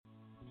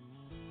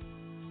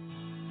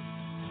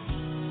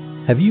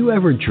Have you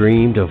ever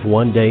dreamed of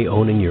one day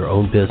owning your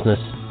own business,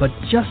 but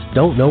just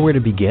don't know where to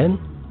begin?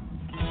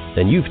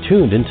 Then you've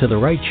tuned into the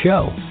right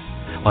show.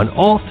 On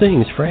All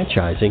Things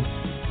Franchising,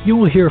 you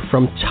will hear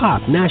from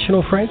top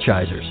national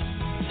franchisers,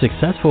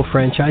 successful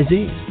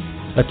franchisees,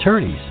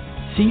 attorneys,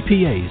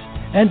 CPAs,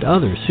 and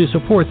others who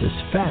support this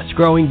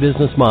fast-growing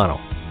business model.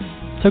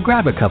 So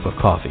grab a cup of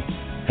coffee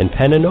and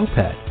pen and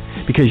notepad,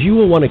 because you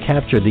will want to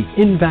capture the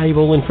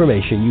invaluable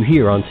information you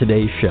hear on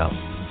today's show.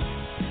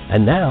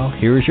 And now,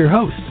 here is your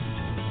host,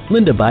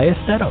 Linda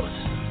Ballesteros.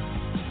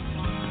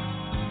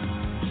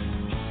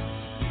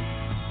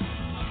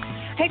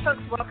 Hey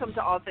folks, welcome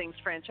to All Things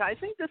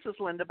Franchising. This is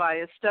Linda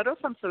Ballesteros.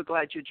 I'm so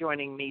glad you're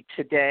joining me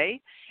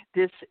today.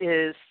 This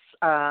is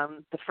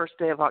the first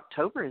day of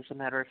October, as a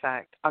matter of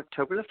fact,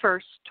 October the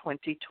 1st,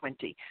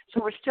 2020.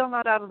 So we're still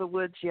not out of the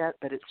woods yet,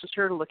 but it's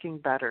sure looking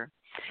better.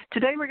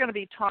 Today we're going to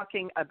be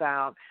talking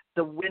about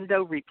the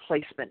window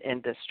replacement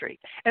industry.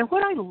 And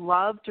what I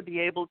love to be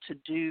able to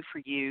do for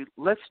you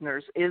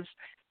listeners is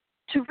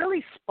to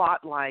really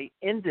spotlight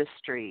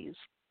industries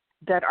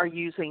that are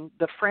using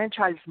the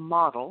franchise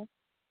model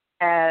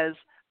as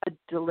a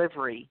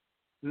delivery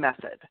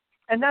method.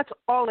 And that's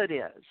all it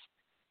is.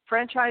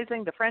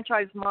 Franchising, the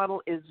franchise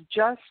model, is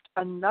just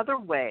another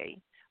way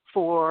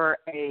for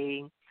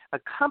a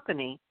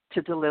company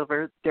to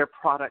deliver their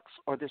products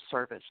or their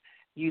service,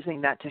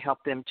 using that to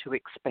help them to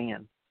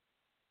expand.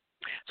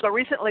 So I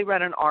recently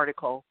read an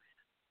article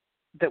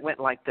that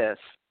went like this.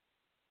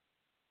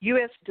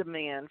 U.S.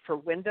 demand for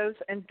windows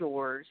and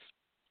doors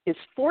is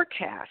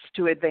forecast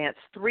to advance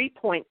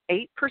 3.8%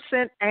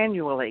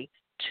 annually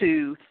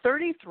to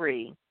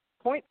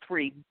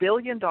 $33.3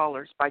 billion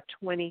by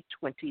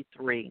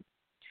 2023.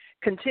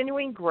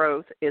 Continuing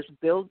growth is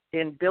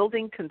in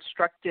building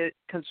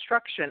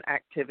construction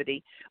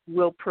activity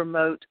will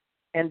promote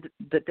and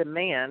the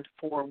demand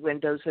for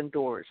windows and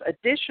doors.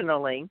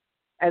 Additionally,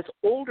 as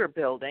older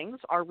buildings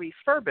are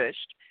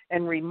refurbished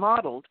and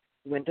remodeled,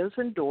 windows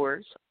and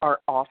doors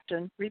are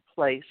often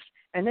replaced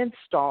and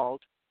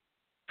installed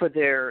for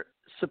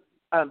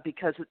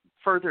because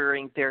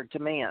furthering their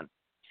demand.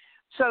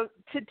 So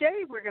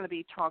today we're going to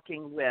be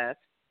talking with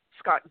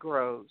Scott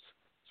Groves.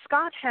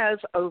 Scott has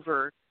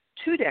over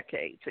 2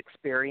 decades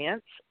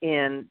experience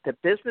in the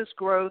business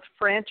growth,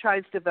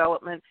 franchise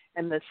development,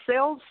 and the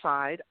sales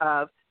side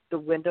of the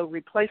window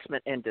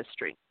replacement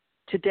industry.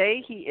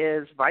 Today he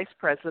is Vice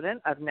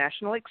President of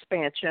National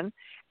Expansion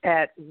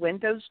at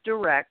Windows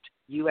Direct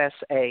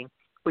USA,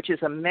 which is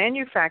a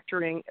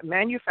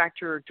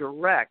manufacturer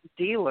direct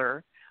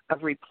dealer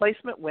of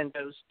replacement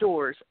windows,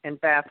 doors, and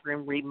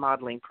bathroom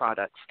remodeling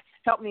products.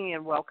 Help me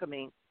in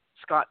welcoming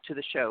Scott to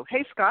the show.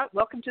 Hey, Scott,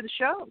 welcome to the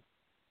show.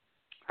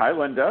 Hi,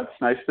 Linda.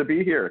 It's nice to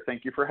be here.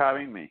 Thank you for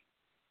having me.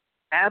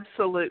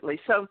 Absolutely.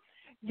 So,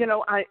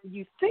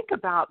 you think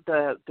about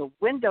the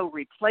window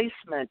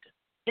replacement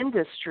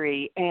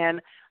industry,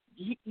 and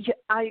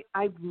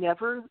I've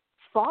never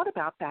thought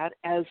about that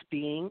as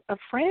being a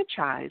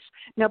franchise.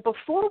 Now,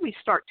 before we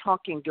start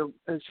talking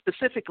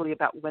specifically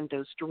about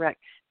Windows Direct,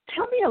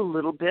 tell me a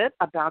little bit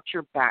about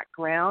your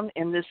background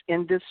in this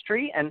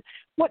industry and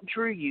what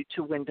drew you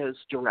to Windows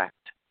Direct.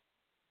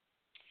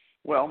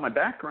 Well, my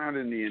background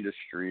in the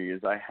industry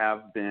is I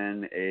have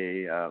been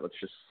let's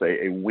just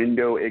say a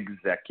window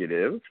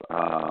executive,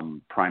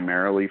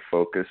 primarily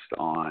focused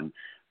on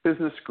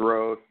business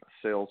growth,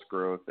 sales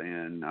growth,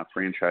 and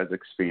franchise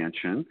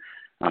expansion,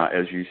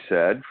 as you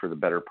said, for the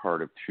better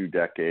part of 2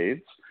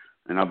 decades.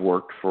 And I've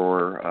worked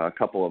for a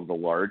couple of the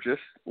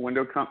largest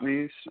window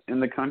companies in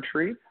the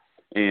country,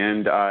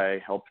 and I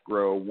helped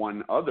grow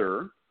one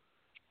other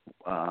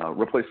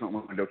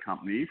replacement window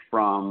company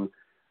from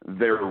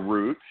their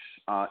roots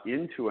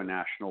into a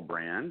national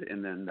brand,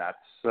 and then that's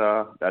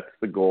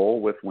the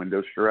goal with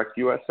Windows Direct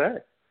USA,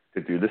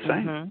 to do the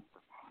same.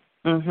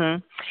 Mm-hmm.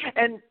 Mm-hmm.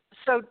 And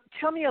so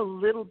tell me a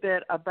little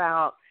bit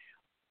about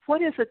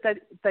what is it that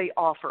they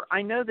offer.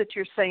 I know that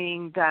you're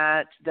saying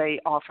that they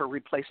offer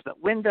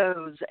replacement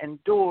windows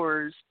and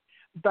doors,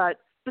 but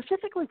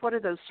specifically what do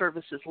those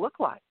services look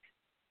like?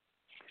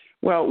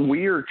 Well,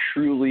 we are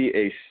truly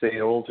a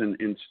sales and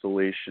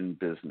installation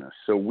business.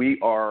 So we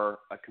are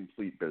a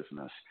complete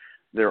business.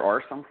 There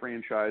are some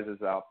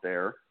franchises out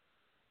there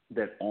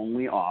that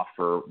only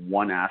offer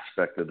one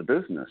aspect of the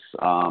business.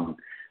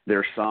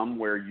 There's some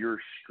where you're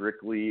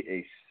strictly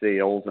a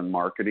sales and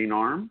marketing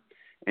arm,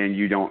 and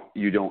you don't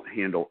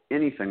handle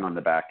anything on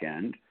the back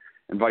end,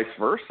 and vice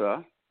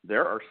versa.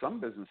 There are some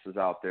businesses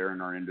out there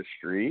in our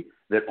industry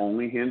that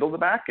only handle the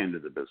back end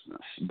of the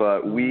business,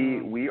 but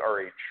we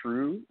are a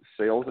true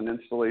sales and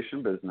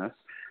installation business.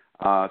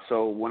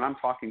 So when I'm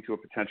talking to a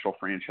potential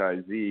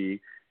franchisee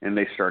and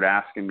they start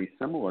asking me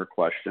similar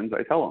questions,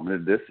 I tell them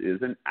that this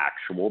is an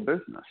actual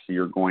business.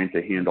 You're going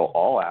to handle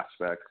all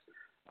aspects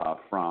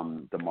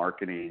from the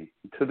marketing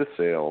to the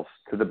sales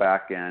to the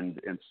back end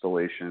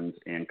installations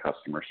and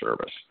customer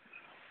service.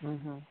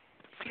 Mm-hmm.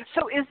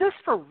 So is this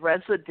for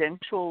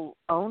residential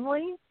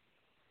only?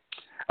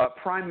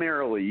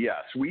 Primarily,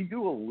 yes. We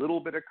do a little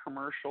bit of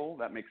commercial.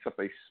 That makes up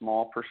a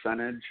small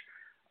percentage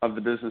of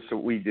the business that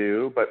we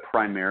do, but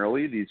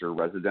primarily these are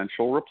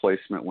residential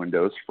replacement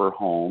windows for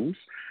homes.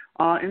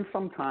 And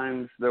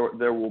sometimes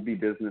there will be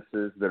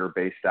businesses that are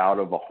based out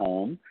of a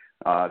home.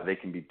 They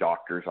can be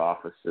doctors'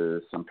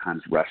 offices,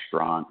 sometimes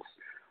restaurants.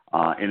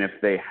 And if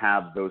they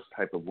have those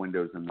type of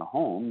windows in the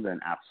home, then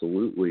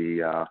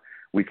absolutely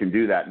we can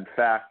do that. In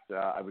fact,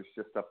 I was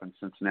just up in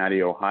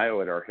Cincinnati,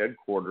 Ohio at our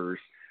headquarters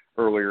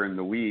earlier in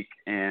the week,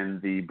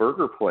 and the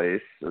burger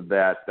place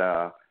that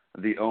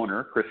the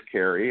owner, Chris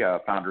Carey,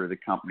 founder of the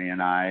company,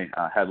 and I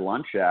had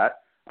lunch at,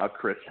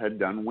 Chris had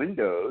done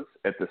windows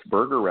at this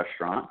burger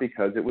restaurant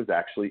because it was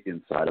actually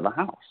inside of a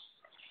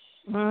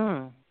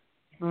house.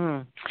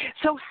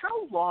 So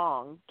how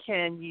long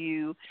can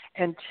you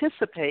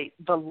anticipate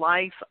the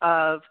life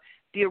of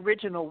the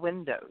original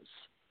windows?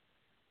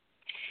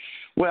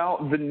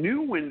 Well, the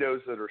new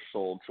windows that are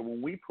sold, so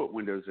when we put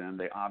windows in,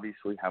 they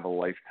obviously have a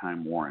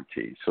lifetime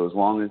warranty. So as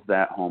long as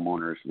that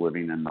homeowner is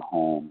living in the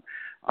home,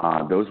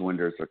 those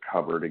windows are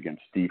covered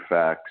against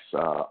defects,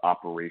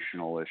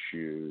 operational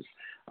issues,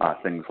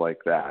 things like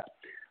that.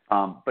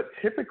 But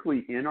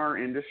typically in our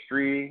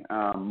industry,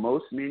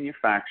 most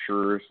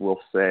manufacturers will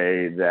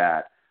say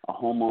that a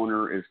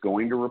homeowner is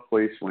going to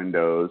replace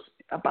windows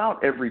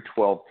about every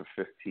 12 to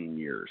 15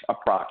 years,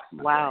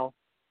 approximately.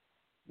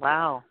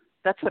 Wow.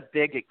 That's a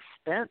big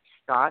expense,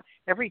 Scott.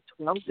 Every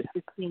 12 to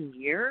 15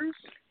 years?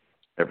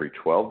 Every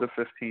 12 to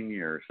 15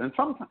 years. And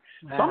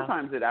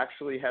sometimes it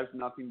actually has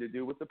nothing to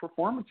do with the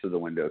performance of the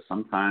window.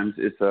 Sometimes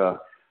it's a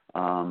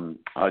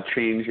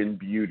change in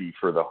beauty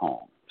for the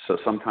home. So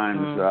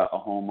sometimes a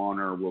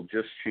homeowner will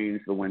just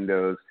change the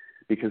windows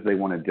because they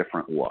want a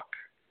different look.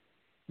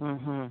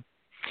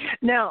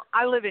 Now,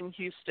 I live in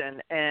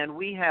Houston, and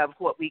we have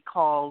what we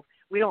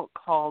don't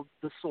call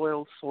the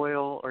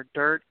soil or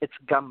dirt, it's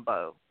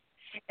gumbo.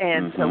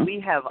 And so we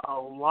have a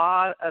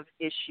lot of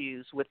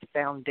issues with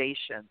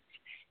foundations.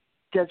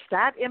 Does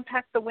that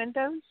impact the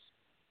windows?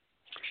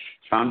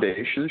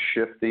 Foundation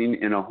shifting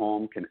in a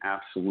home can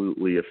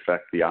absolutely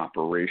affect the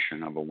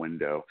operation of a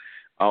window.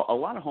 A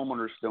lot of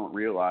homeowners don't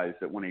realize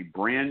that when a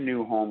brand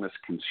new home is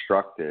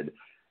constructed,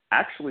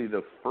 actually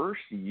the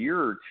first year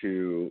or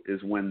two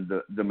is when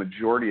the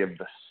majority of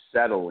the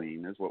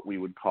settling, is what we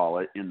would call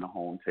it, in the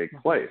home takes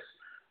place.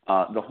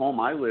 The home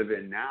I live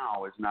in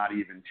now is not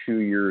even 2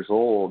 years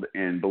old,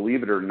 and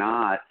believe it or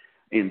not,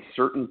 in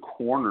certain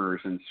corners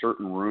and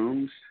certain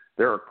rooms,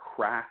 there are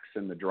cracks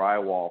in the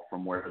drywall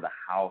from where the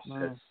house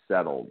has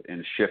settled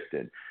and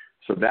shifted.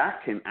 So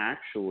that can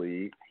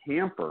actually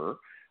hamper,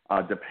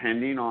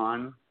 depending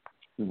on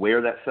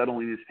where that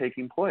settling is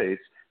taking place,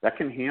 that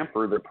can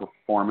hamper the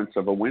performance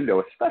of a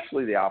window,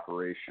 especially the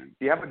operation. If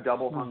you have a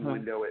double hung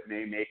window, it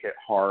may make it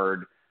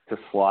hard to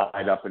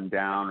slide up and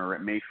down, or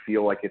it may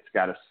feel like it's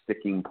got a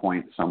sticking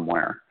point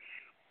somewhere.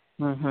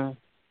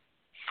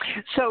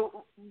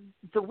 So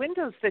the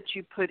windows that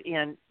you put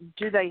in,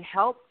 do they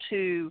help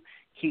to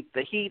keep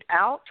the heat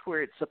out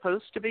where it's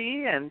supposed to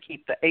be and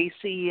keep the AC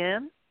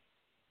in?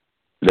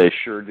 They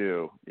sure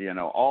do. You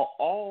know,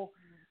 all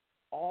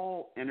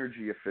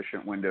energy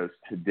efficient windows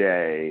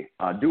today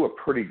do a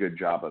pretty good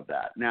job of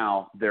that.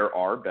 Now, there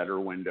are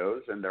better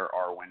windows and there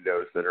are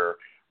windows that are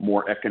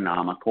more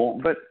economical,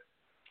 but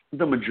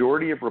the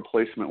majority of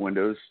replacement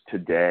windows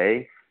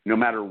today, no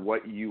matter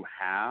what you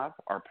have,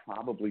 are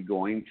probably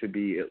going to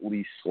be at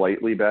least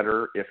slightly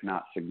better, if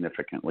not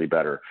significantly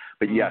better.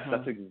 But yes,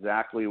 that's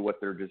exactly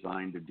what they're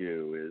designed to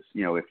do is,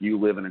 you know, if you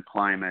live in a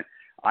climate,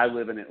 I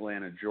live in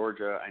Atlanta,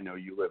 Georgia. I know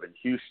you live in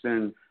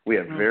Houston. We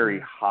have very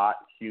hot,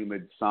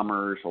 humid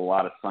summers, a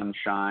lot of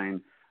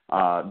sunshine.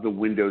 The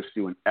windows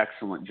do an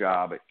excellent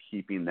job at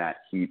keeping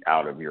that heat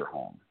out of your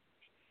home.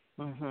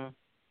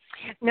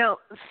 Now,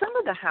 some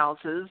of the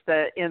houses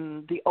that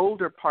in the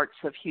older parts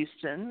of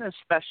Houston,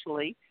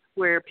 especially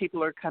where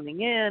people are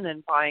coming in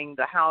and buying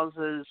the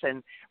houses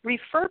and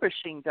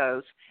refurbishing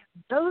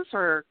those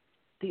are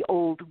the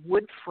old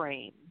wood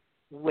frame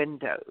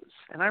windows.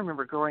 And I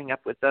remember growing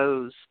up with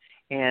those,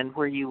 and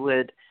where you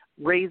would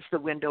raise the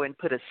window and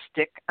put a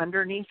stick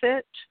underneath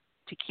it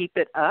to keep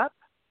it up.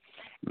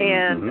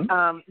 And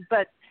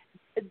but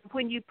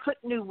when you put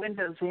new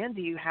windows in,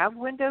 do you have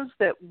windows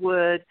that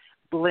would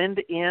blend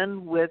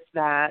in with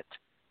that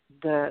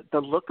the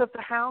look of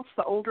the house,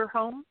 the older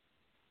home?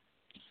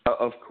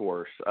 Of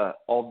course.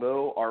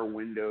 Although our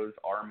windows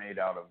are made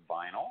out of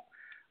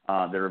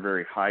vinyl, they're a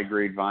very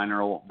high-grade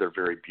vinyl. They're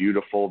very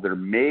beautiful. They're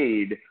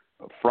made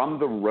from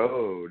the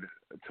road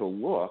to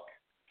look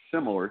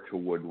similar to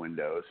wood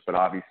windows, but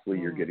obviously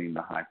you're getting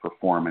the high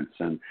performance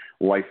and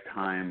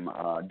lifetime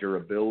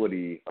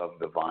durability of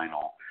the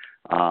vinyl.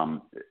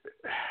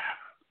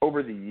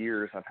 Over the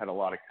years, I've had a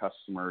lot of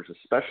customers,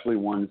 especially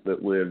ones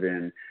that live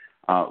in,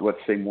 let's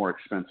say, more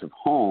expensive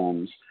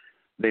homes.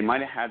 They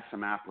might have had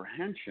some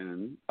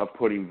apprehension of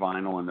putting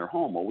vinyl in their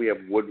home. Well, we have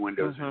wood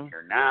windows in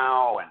here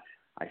now, and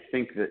I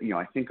think that,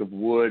 I think of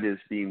wood as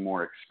being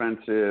more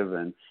expensive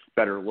and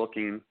better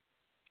looking.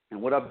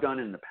 And what I've done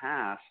in the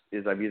past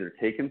is I've either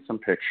taken some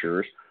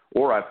pictures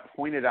or I've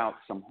pointed out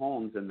some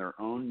homes in their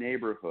own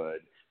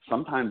neighborhood,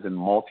 sometimes in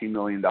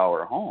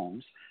multi-million-dollar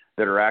homes,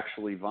 that are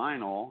actually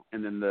vinyl,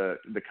 and then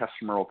the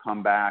customer will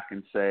come back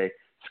and say,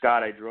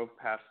 Scott, I drove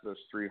past those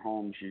 3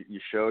 homes you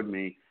showed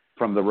me.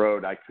 From the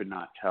road, I could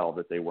not tell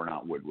that they were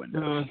not wood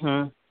windows.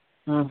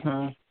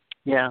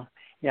 Yeah.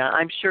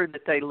 I'm sure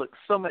that they look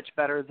so much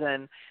better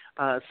than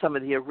some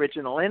of the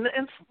original. And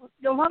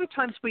a lot of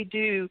times we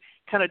do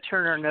kind of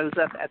turn our nose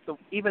up at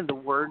even the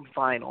word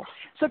vinyl.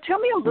 So tell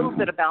me a little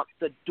bit about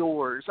the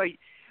doors.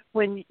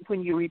 When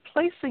you're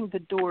replacing the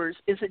doors,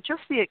 is it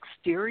just the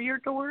exterior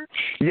doors?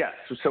 Yes.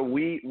 So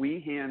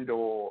we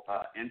handle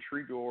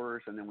entry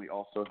doors, and then we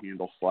also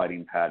handle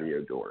sliding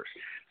patio doors.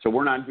 So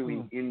we're not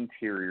doing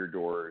interior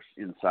doors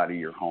inside of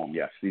your home.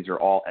 Yes, these are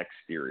all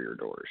exterior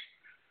doors.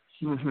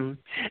 Mm-hmm.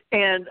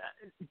 And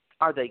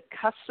are they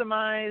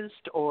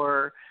customized,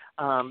 or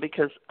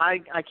because I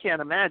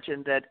can't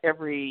imagine that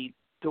every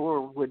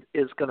door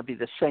is going to be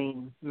the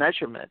same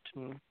measurement.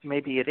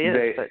 Maybe it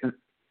is, but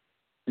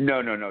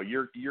No.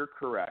 You're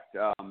correct.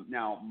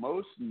 Now,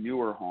 most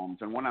newer homes,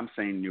 and when I'm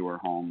saying newer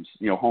homes,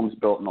 homes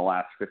built in the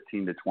last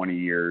 15 to 20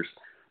 years,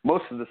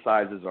 most of the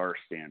sizes are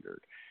standard.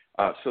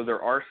 So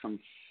there are some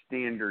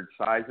standard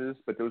sizes,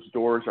 but those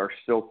doors are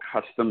still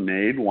custom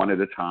made one at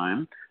a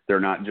time. They're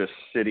not just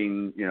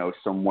sitting,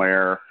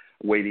 somewhere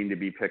waiting to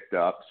be picked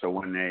up. So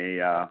when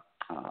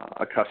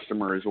a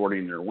customer is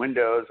ordering their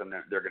windows, and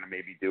they're going to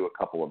maybe do a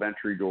couple of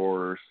entry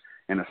doors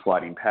and a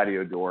sliding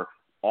patio door,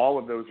 all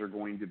of those are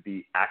going to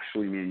be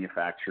actually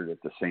manufactured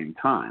at the same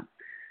time.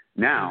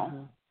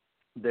 Now,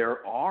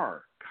 there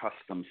are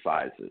custom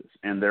sizes,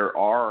 and there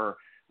are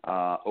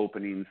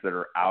openings that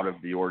are out of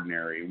the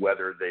ordinary,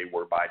 whether they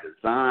were by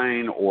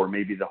design or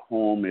maybe the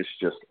home is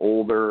just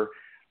older.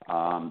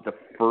 The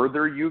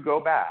further you go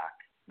back,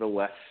 the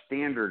less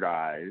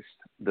standardized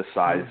the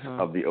size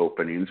of the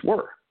openings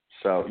were.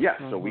 So, yes,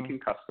 so we can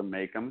custom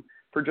make them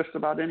for just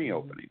about any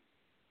opening.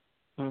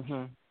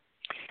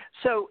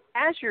 So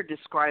as you're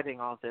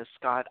describing all this,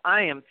 Scott,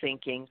 I am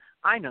thinking,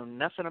 I know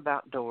nothing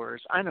about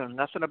doors. I know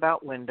nothing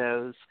about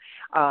windows.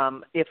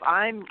 If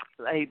I'm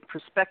a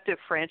prospective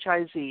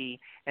franchisee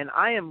and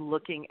I am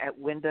looking at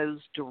Windows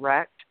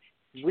Direct,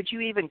 would you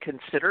even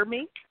consider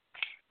me?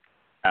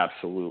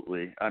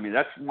 Absolutely. I mean,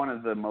 that's one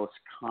of the most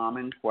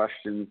common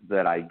questions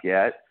that I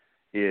get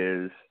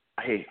is,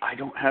 hey, I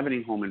don't have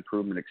any home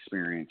improvement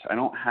experience. I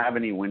don't have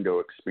any window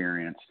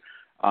experience.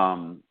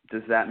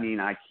 Does that mean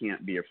I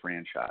can't be a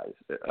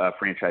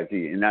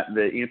franchisee? And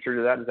the answer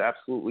to that is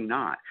absolutely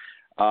not.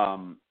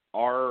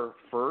 Our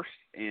first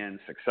and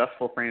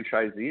successful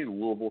franchisee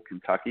in Louisville,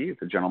 Kentucky, is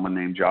a gentleman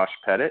named Josh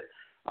Pettit.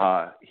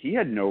 He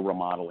had no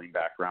remodeling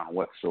background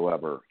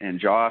whatsoever, and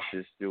Josh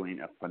is doing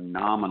a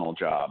phenomenal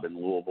job in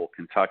Louisville,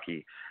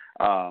 Kentucky.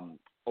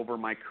 Over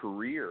my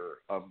career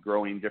of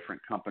growing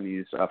different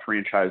companies,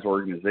 franchise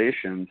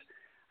organizations,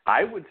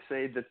 I would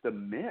say that the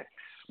mix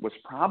was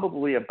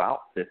probably about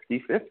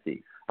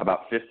 50-50.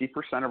 About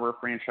 50% of our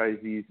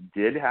franchisees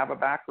did have a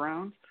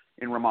background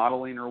in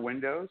remodeling or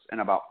windows, and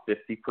about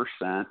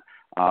 50%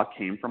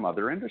 came from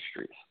other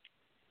industries.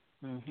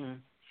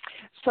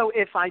 So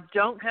if I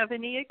don't have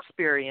any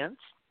experience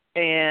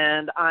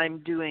and I'm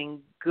doing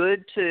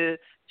good to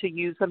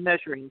use a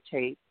measuring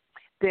tape,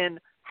 then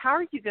how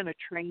are you going to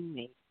train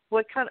me?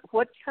 What kind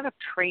of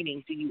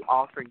training do you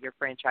offer your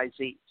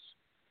franchisees?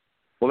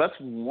 Well, that's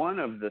one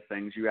of the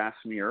things you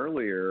asked me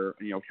earlier,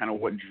 kind of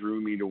what drew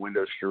me to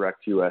Windows Direct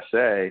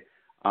USA.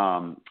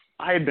 I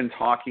had been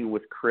talking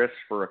with Chris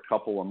for a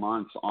couple of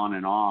months on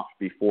and off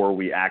before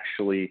we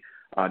actually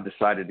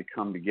decided to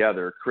come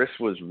together. Chris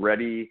was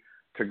ready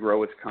to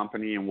grow his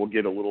company, and we'll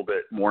get a little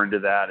bit more into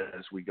that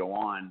as we go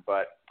on.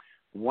 But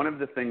one of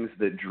the things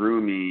that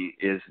drew me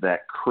is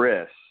that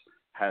Chris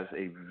has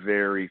a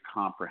very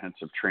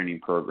comprehensive training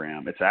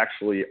program. It's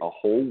actually a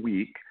whole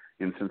week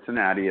in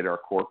Cincinnati at our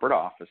corporate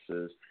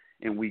offices,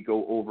 and we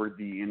go over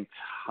the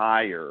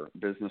entire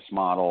business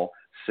model,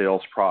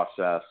 sales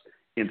process,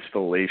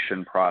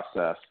 installation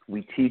process.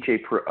 We teach a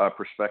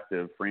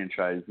prospective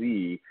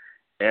franchisee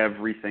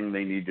everything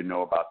they need to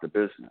know about the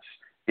business.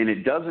 And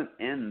it doesn't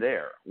end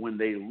there. When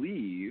they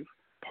leave,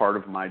 part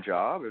of my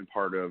job and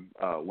part of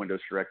Windows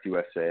Direct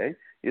USA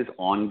is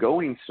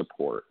ongoing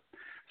support.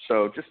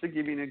 So just to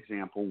give you an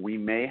example, we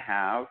may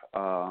have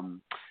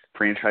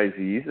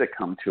franchisees that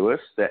come to us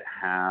that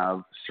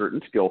have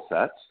certain skill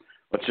sets.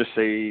 Let's just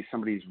say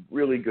somebody's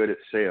really good at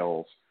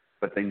sales,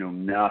 but they know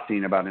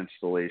nothing about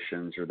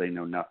installations or they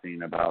know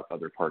nothing about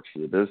other parts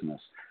of the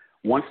business.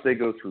 Once they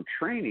go through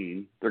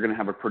training, they're going to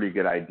have a pretty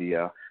good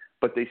idea,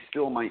 but they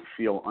still might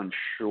feel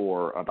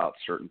unsure about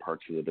certain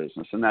parts of the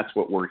business. And that's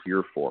what we're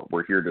here for.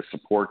 We're here to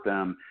support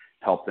them,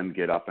 help them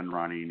get up and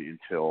running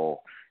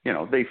until,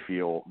 they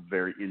feel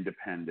very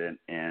independent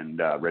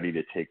and ready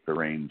to take the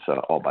reins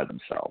all by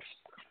themselves.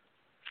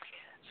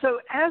 So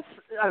as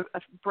a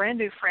brand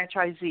new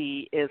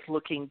franchisee is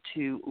looking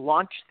to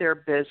launch their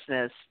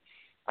business,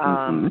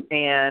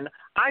 and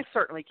I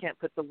certainly can't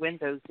put the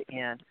windows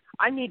in,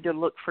 I need to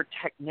look for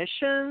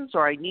technicians,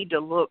 or I need to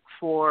look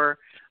for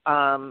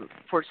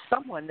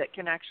someone that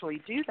can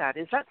actually do that.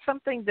 Is that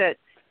something that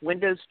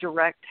Windows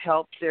Direct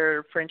helped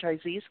their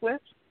franchisees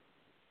with?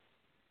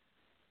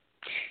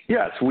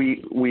 Yes,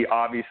 we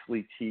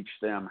obviously teach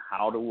them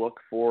how to look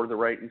for the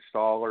right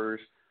installers,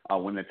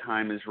 when the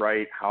time is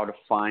right, how to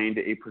find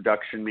a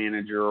production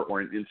manager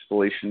or an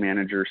installation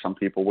manager, some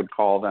people would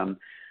call them.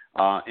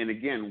 And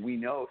again, we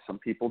know some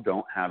people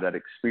don't have that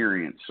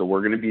experience, so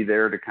we're going to be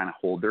there to kind of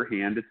hold their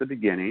hand at the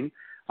beginning.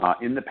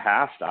 In the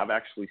past, I've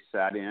actually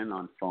sat in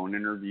on phone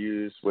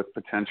interviews with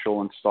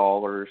potential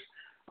installers.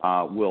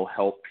 Will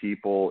help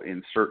people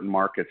in certain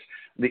markets.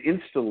 The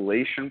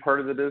installation part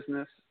of the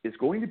business is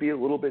going to be a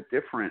little bit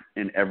different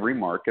in every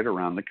market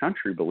around the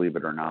country, believe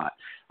it or not.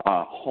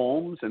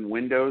 Homes and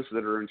windows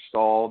that are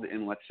installed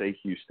in, let's say,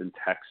 Houston,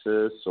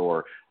 Texas,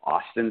 or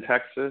Austin,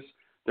 Texas,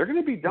 they're going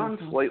to be done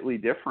slightly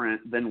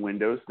different than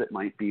windows that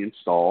might be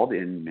installed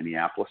in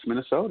Minneapolis,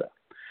 Minnesota.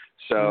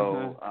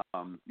 So,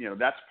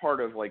 that's part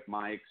of like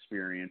my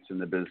experience in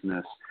the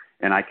business,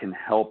 and I can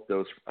help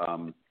those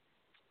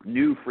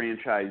new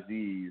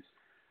franchisees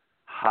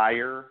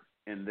hire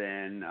and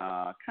then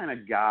kind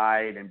of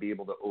guide and be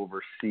able to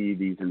oversee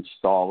these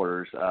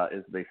installers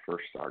as they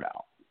first start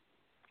out.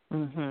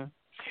 Mm-hmm.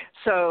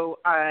 So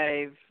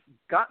I've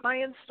got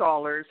my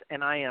installers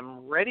and I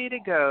am ready to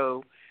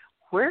go.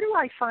 Where do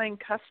I find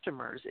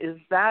customers? Is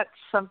that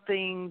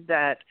something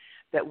that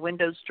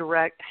Windows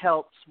Direct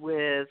helps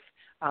with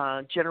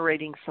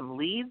generating some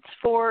leads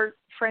for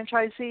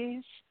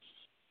franchisees?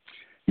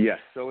 Yes,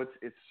 so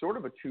it's sort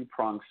of a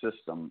two-pronged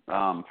system.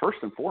 First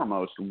and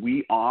foremost,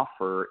 we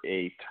offer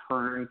a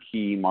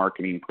turnkey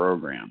marketing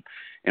program.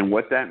 And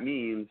what that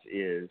means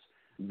is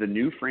the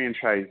new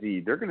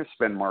franchisee, they're going to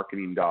spend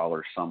marketing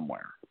dollars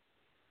somewhere.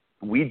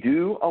 We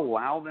do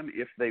allow them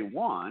if they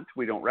want.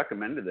 We don't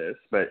recommend this,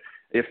 but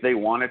if they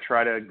want to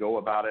try to go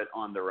about it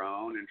on their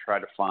own and try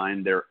to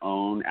find their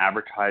own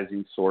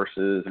advertising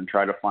sources and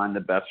try to find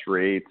the best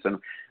rates, and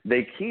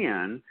they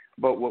can.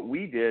 But what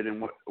we did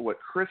and what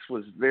Chris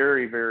was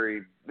very,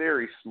 very,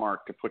 very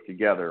smart to put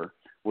together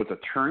was a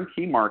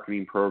turnkey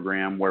marketing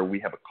program where we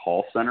have a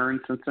call center in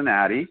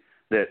Cincinnati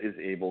that is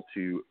able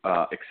to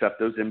accept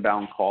those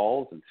inbound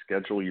calls and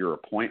schedule your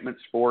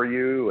appointments for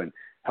you and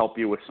help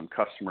you with some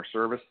customer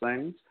service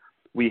things.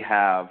 We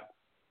have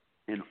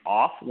an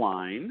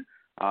offline,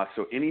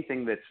 so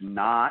anything that's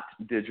not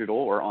digital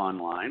or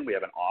online, we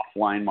have an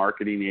offline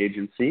marketing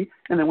agency,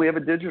 and then we have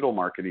a digital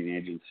marketing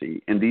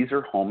agency. And these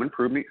are home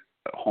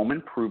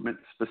improvement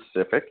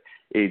specific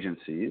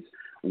agencies.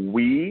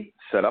 We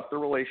set up the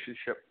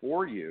relationship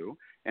for you,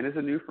 and as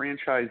a new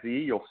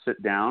franchisee, you'll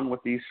sit down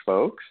with these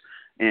folks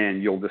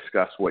and you'll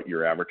discuss what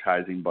your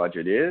advertising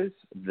budget is.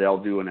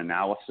 They'll do an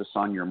analysis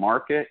on your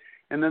market,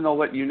 and then they'll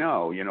let you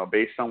know,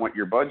 based on what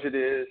your budget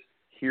is,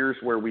 here's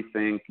where we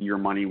think your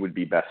money would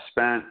be best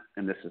spent,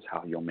 and this is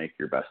how you'll make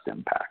your best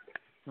impact.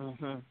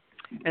 Mm-hmm.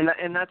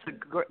 And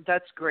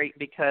that's great,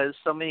 because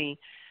so many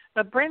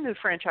a brand new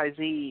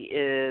franchisee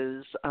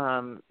is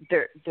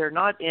they're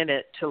not in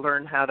it to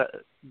learn how to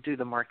do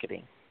the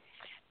marketing.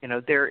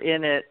 They're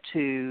in it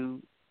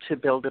to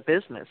build a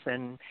business,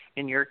 and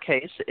in your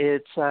case,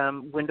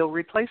 it's window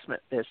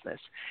replacement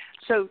business.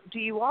 So, do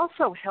you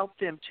also help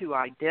them to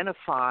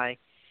identify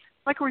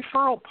like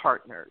referral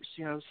partners?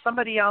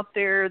 Somebody out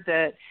there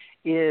that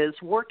is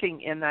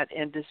working in that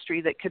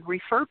industry that could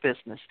refer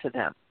business to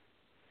them.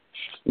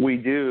 We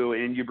do,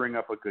 and you bring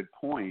up a good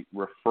point.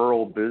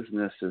 Referral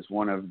business is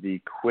one of the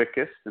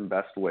quickest and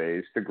best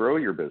ways to grow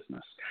your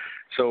business.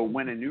 So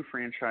when a new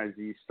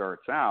franchisee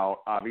starts out,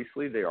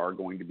 obviously they are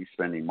going to be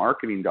spending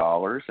marketing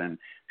dollars and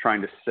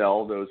trying to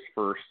sell those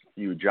first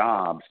few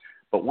jobs.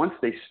 But once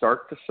they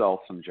start to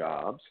sell some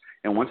jobs,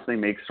 and once they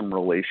make some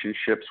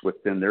relationships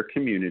within their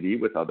community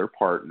with other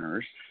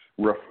partners,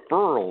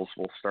 referrals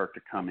will start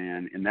to come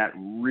in, and that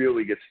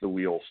really gets the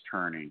wheels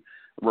turning.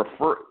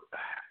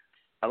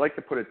 I like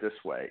to put it this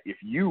way. If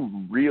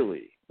you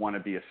really want to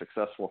be a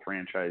successful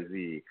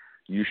franchisee,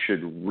 you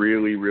should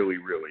really, really,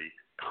 really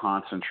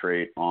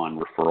concentrate on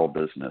referral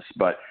business.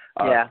 But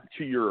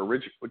to your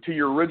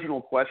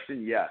original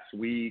question, yes,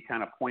 we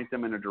kind of point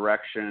them in a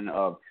direction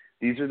of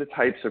these are the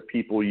types of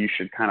people you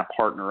should kind of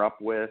partner up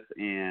with,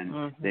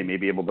 and they may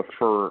be able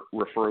to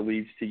refer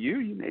leads to you.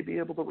 You may be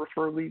able to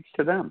refer leads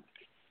to them.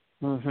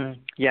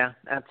 Mm-hmm. Yeah,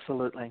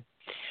 absolutely.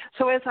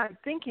 So as I'm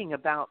thinking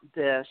about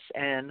this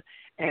and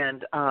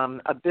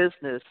a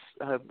business,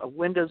 a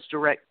Windows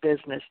Direct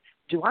business,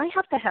 do I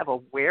have to have a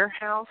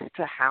warehouse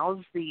to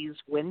house these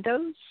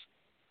windows?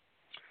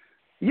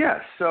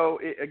 Yes. So,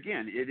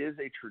 it is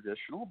a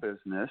traditional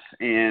business.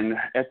 And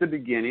at the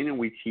beginning, and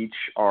we teach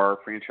our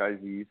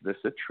franchisees this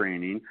at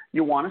training,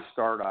 you want to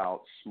start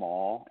out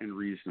small and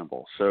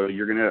reasonable. So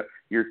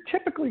you're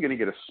typically going to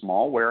get a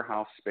small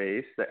warehouse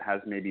space that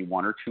has maybe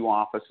one or two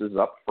offices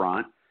up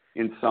front.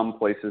 In some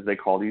places, they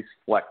call these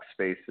flex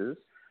spaces.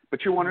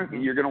 But you're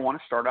going to want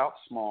to start out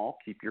small,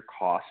 keep your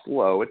costs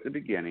low at the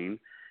beginning.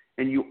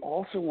 And you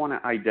also want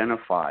to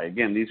identify,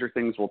 again, these are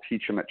things we'll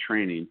teach them at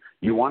training.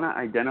 You want to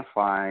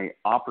identify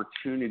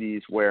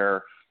opportunities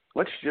where,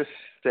 let's just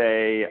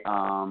say,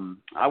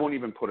 I won't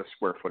even put a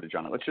square footage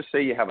on it. Let's just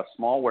say you have a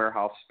small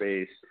warehouse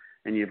space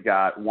and you've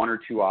got one or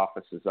two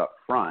offices up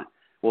front.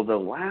 Well, the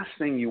last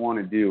thing you want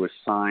to do is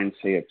sign,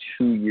 say, a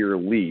 2-year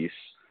lease,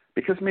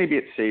 because maybe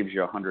it saves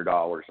you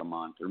 $100 a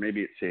month, or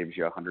maybe it saves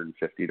you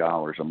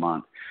 $150 a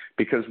month.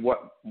 Because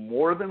what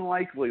more than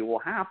likely will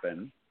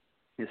happen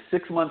is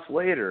 6 months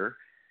later,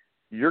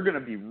 you're going to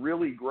be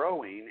really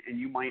growing and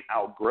you might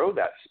outgrow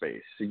that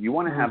space. So you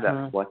want to have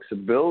that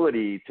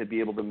flexibility to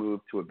be able to move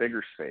to a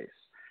bigger space.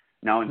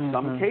 Now, in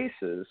some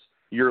cases,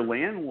 your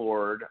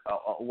landlord,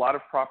 a lot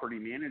of property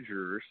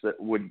managers that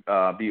would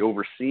be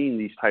overseeing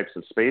these types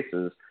of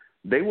spaces,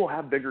 they will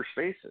have bigger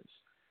spaces.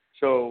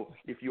 So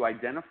if you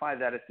identify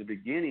that at the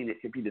beginning,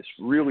 it could be this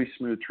really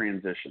smooth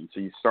transition. So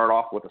you start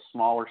off with a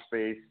smaller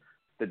space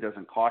that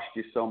doesn't cost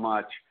you so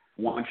much.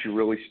 Once you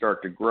really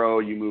start to grow,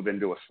 you move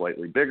into a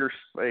slightly bigger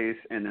space,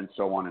 and then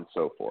so on and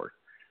so forth.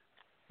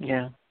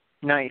 Yeah,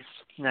 nice.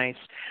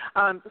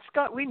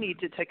 Scott, we need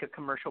to take a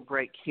commercial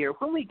break here.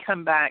 When we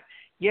come back,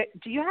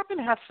 do you happen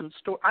to have some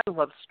I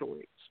love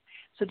stories.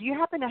 So do you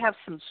happen to have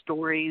some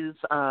stories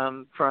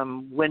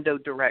from Window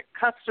Direct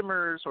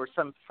customers or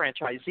some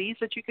franchisees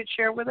that you could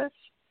share with us?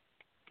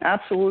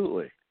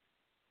 Absolutely.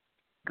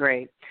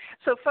 Great.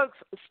 So, folks,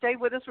 stay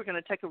with us. We're going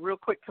to take a real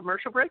quick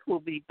commercial break. We'll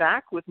be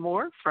back with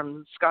more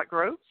from Scott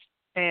Groves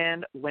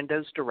and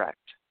Windows Direct.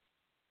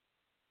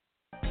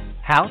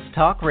 House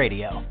Talk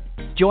Radio.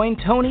 Join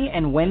Tony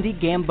and Wendy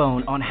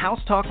Gambone on House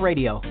Talk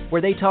Radio,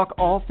 where they talk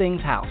all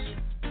things house.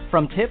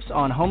 From tips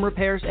on home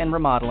repairs and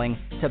remodeling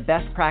to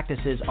best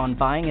practices on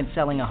buying and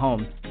selling a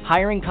home,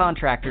 hiring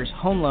contractors,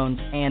 home loans,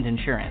 and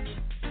insurance,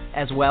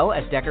 as well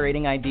as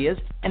decorating ideas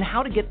and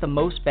how to get the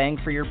most bang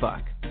for your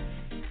buck.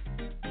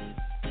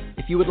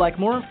 If you would like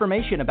more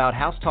information about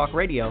House Talk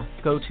Radio,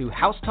 go to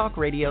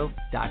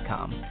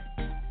housetalkradio.com.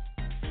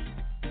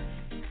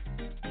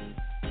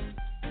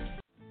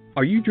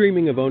 Are you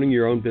dreaming of owning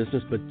your own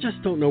business but just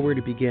don't know where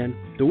to begin?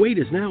 The wait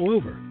is now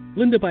over.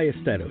 Linda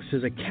Ballesteros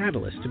is a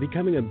catalyst to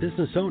becoming a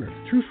business owner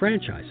through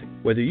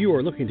franchising. Whether you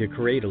are looking to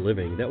create a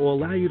living that will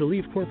allow you to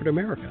leave corporate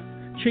America,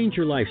 change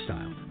your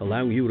lifestyle,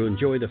 allowing you to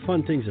enjoy the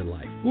fun things in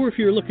life, or if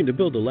you're looking to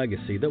build a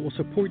legacy that will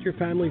support your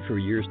family for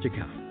years to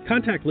come,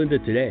 contact Linda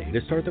today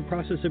to start the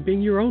process of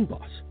being your own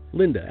boss.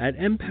 Linda at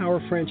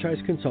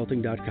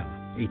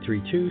MpowerFranchiseConsulting.com,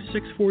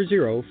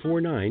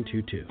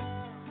 832-640-4922.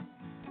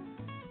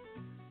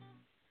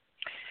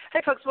 Hey,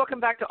 folks, welcome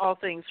back to All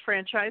Things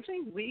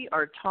Franchising. We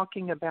are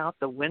talking about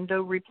the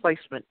window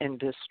replacement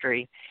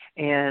industry,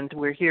 and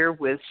we're here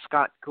with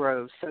Scott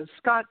Groves. So,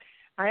 Scott,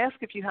 I ask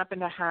if you happen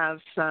to have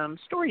some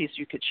stories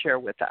you could share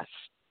with us.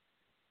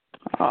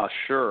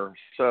 Sure.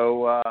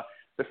 So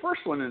the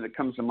first one that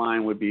comes to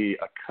mind would be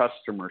a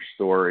customer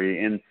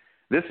story. And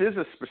this is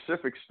a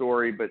specific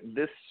story, but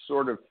this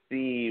sort of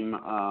theme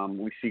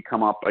we see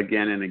come up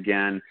again and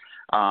again.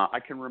 I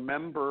can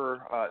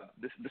remember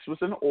this was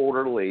an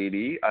older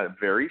lady,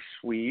 very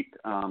sweet.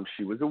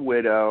 She was a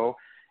widow,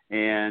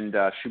 and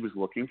she was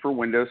looking for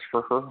windows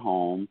for her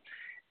home.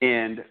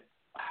 And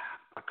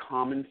a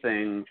common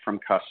thing from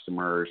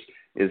customers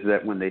is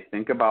that when they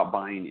think about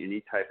buying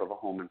any type of a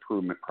home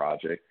improvement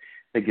project,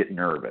 they get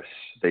nervous.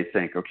 They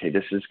think, okay,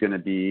 this is going to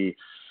be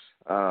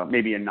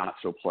maybe a not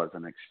so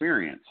pleasant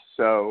experience.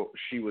 So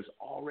she was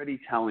already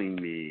telling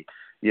me,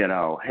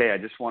 hey, I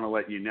just want to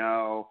let you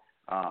know,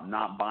 I'm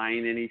not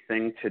buying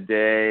anything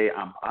today.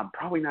 I'm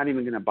probably not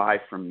even going to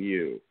buy from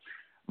you.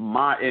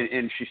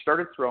 And she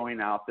started throwing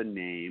out the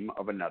name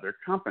of another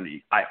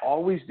company. I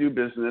always do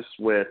business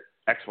with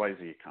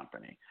XYZ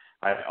company.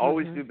 I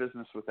always do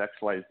business with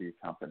XYZ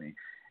company.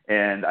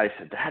 And I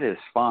said, that is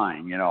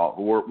fine.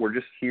 We're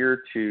just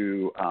here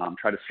to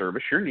try to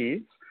service your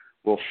needs.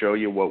 We'll show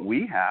you what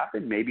we have,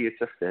 and maybe it's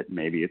a fit,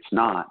 maybe it's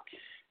not.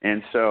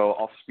 And so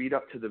I'll speed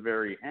up to the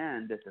very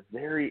end. At the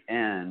very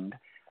end,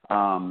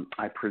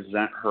 I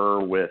present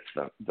her with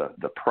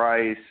the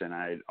price, and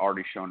I'd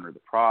already shown her the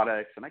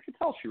products, and I could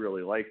tell she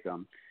really liked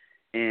them.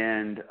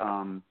 And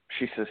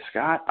she says,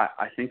 Scott,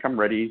 I think I'm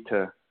ready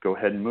to go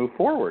ahead and move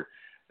forward.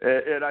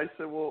 And I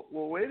said, well,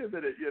 wait a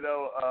minute.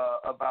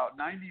 About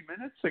 90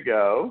 minutes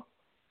ago,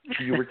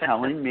 you were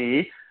telling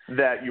me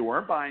that you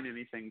weren't buying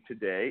anything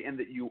today and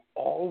that you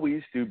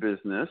always do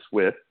business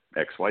with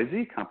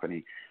XYZ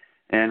company.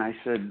 And I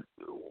said,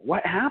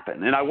 what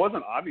happened? And I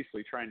wasn't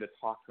obviously trying to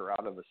talk her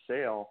out of a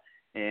sale.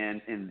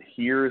 And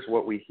here's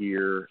what we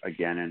hear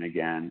again and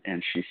again.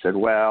 And she said,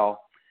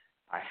 well,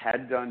 I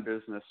had done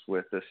business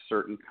with this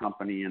certain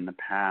company in the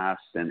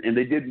past, and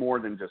they did more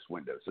than just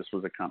windows. This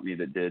was a company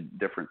that did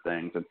different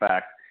things. In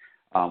fact,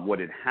 what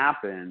had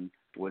happened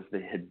was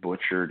they had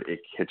butchered a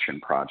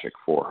kitchen project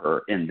for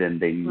her, and then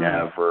they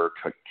never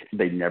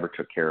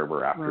took care of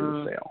her after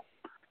the sale.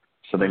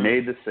 So they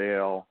made the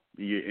sale.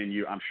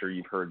 I'm sure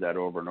you've heard that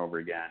over and over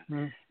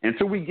again. And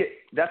so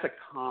that's a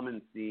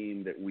common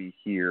theme that we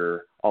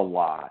hear a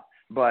lot.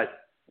 But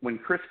when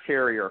Chris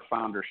Carey, our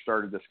founder,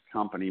 started this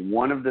company,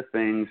 one of the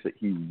things that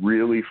he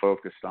really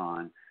focused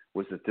on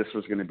was that this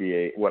was going to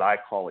be what I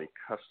call a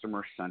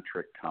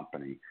customer-centric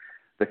company.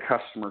 the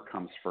customer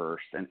comes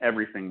first, and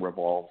everything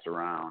revolves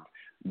around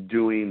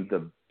doing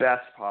the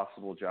best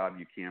possible job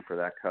you can for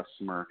that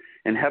customer.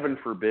 And heaven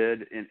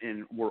forbid,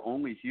 and we're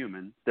only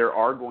human, there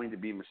are going to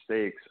be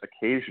mistakes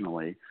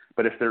occasionally,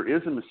 but if there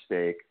is a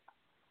mistake,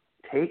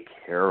 take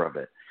care of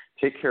it.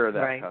 Take care of that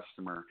right.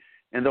 customer,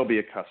 and they'll be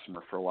a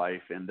customer for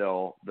life. And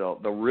they'll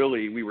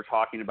really, we were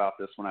talking about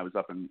this when I was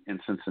up in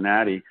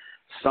Cincinnati,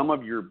 some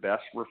of your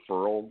best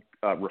referral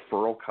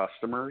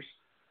customers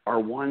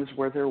are ones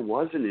where there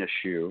was an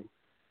issue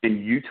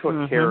and you took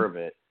mm-hmm. care of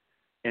it.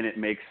 And it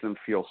makes them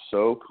feel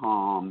so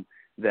calm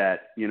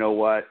that, you know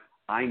what,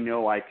 I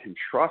know I can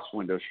trust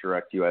Windows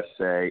Direct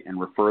USA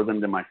and refer them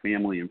to my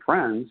family and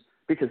friends,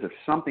 because if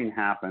something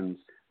happens,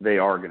 they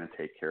are going to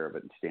take care of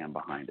it and stand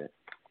behind it.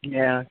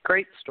 Yeah,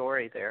 great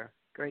story there.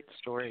 Great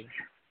story.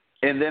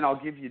 And then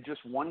I'll give you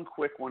just one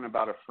quick one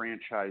about a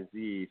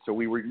franchisee. So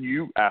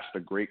you asked a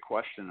great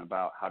question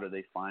about how do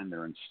they find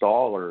their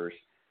installers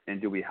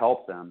and do we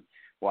help them?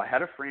 Well, I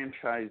had a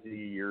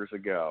franchisee years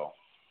ago.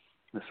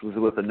 This was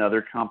with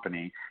another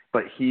company,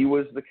 but he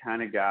was the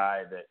kind of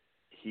guy that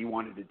he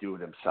wanted to do it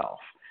himself.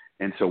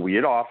 And so we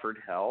had offered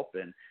help,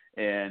 and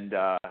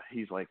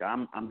he's like,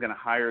 I'm going to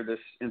hire this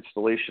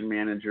installation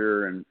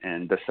manager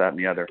and this, that, and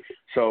the other.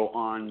 So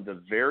on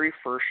the very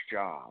first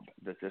job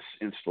that this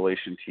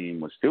installation team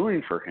was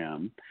doing for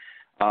him,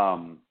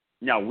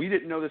 now we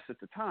didn't know this at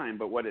the time,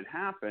 but what had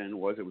happened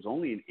was it was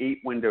only an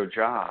 8-window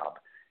job.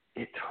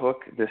 It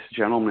took this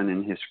gentleman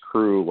and his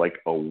crew like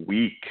a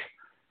week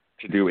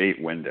to do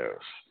 8 windows.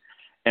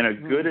 And a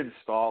good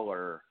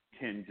installer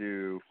can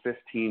do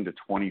 15 to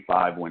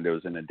 25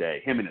 windows in a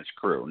day, him and his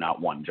crew,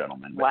 not one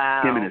gentleman, but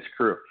wow. him and his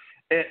crew.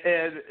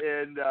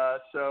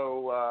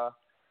 So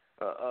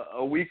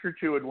a week or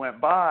two had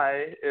went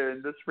by,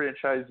 and this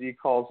franchisee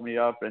calls me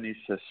up, and he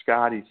says,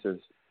 Scott, he says,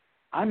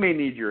 I may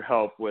need your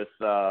help with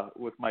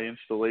my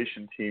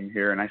installation team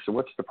here. And I said,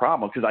 what's the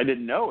problem? Because I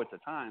didn't know at the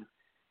time.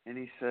 And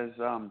he says,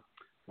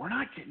 we're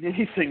not getting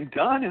anything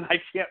done, and I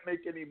can't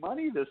make any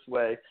money this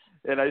way.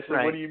 And I said,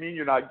 right. What do you mean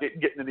you're not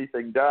getting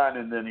anything done?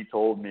 And then he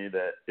told me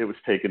that it was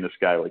taking this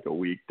guy like a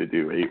week to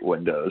do 8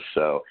 windows.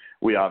 So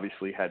we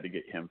obviously had to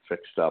get him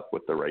fixed up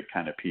with the right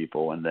kind of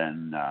people, and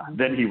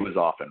then he was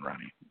off and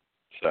running.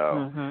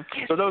 So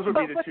so those would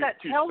be the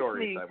two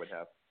stories I would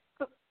have.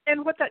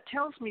 And what that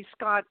tells me,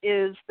 Scott,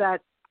 is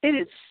that it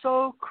is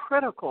so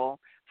critical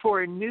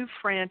for a new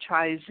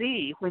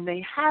franchisee when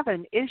they have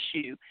an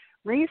issue,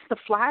 raise the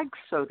flag,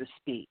 so to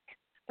speak.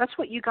 That's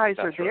what you guys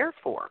are there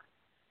for.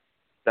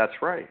 That's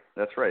right.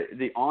 That's right.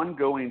 The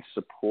ongoing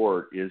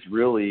support is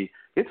really,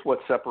 it's what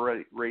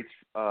separates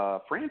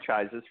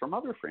franchises from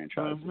other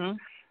franchises.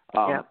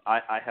 Yep.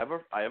 I have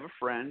a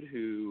friend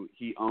who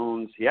he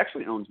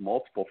actually owns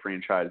multiple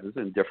franchises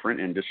in different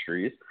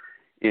industries.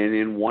 And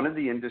in one of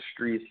the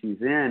industries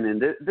he's in,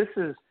 and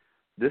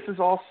this is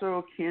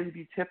also can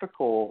be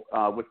typical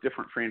with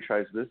different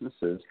franchise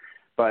businesses,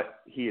 but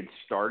he had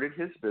started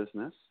his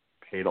business,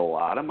 paid a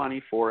lot of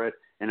money for it,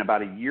 and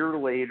about a year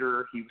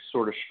later he was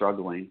sort of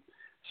struggling.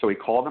 So he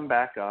called them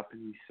back up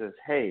and he says,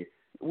 hey,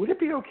 would it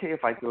be okay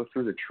if I go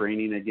through the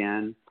training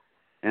again?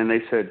 And they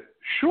said,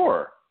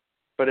 sure,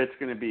 but it's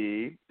going to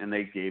be, and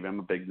they gave him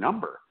a big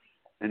number.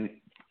 And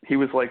he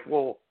was like,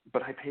 well,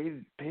 but I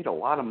paid a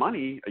lot of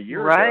money a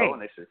year ago.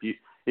 And they said,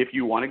 if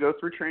you want to go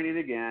through training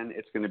again,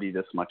 it's going to be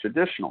this much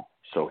additional.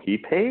 So he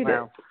paid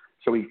it.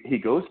 So he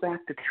goes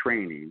back to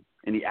training,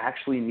 and he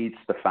actually meets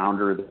the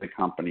founder of the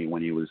company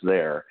when he was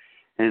there.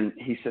 And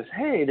he says,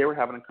 hey, they were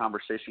having a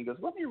conversation. He goes,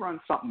 let me run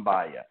something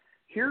by you.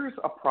 Here's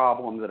a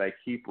problem that I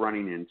keep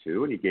running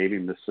into. And he gave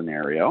him the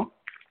scenario.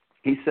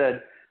 He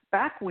said,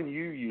 back when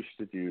you used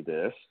to do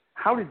this,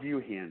 how did you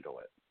handle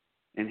it?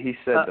 And he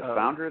said, the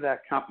founder of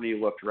that company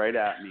looked right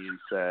at me and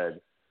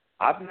said,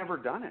 I've never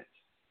done it.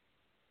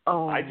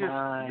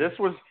 This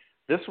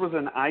was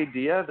an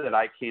idea that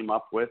I came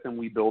up with, and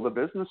we built a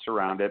business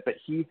around it, but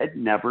he had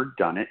never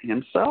done it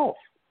himself.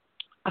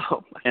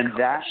 Oh my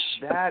gosh.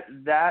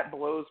 that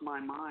blows my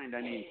mind.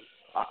 I mean,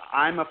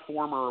 I'm a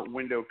former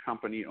window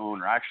company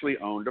owner. I actually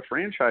owned a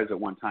franchise at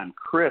one time.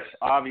 Chris,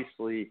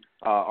 obviously,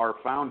 our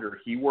founder,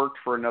 he worked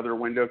for another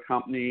window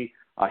company.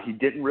 He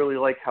didn't really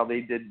like how they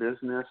did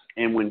business.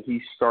 And when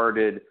he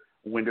started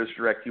Windows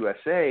Direct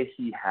USA,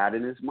 he had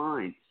in his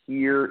mind,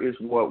 here is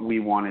what we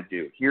want to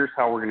do. Here's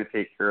how we're going to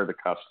take care of the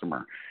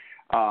customer.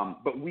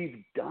 But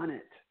we've done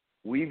it.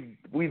 We've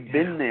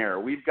been there.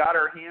 We've got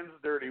our hands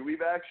dirty.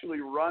 We've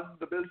actually run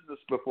the business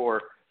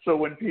before. So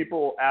when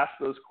people ask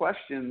those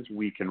questions,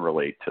 we can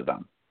relate to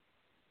them.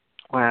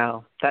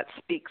 Wow, that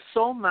speaks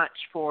so much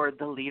for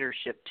the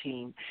leadership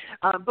team.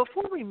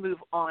 Before we move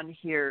on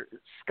here,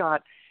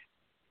 Scott,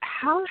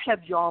 how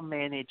have y'all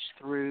managed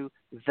through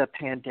the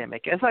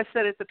pandemic? As I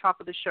said at the top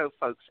of the show,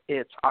 folks,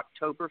 it's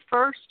October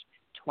 1st,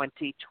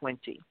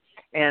 2020.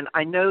 And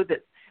I know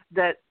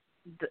that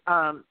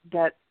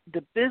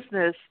the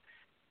business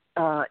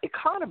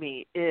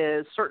economy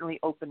is certainly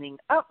opening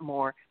up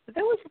more, but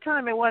there was a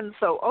time it wasn't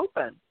so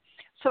open.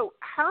 So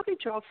how did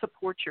y'all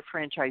support your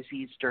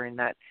franchisees during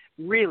that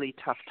really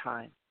tough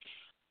time?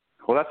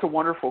 Well, that's a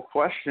wonderful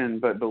question,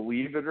 but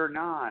believe it or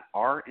not,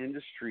 our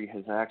industry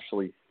has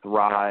actually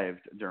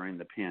thrived during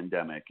the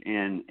pandemic,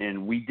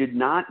 and we did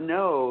not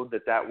know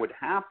that would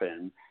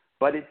happen,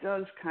 but it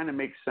does kind of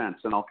make sense,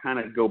 and I'll kind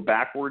of go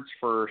backwards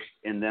first,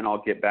 and then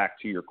I'll get back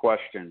to your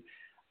question.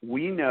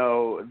 We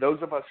know, those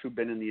of us who've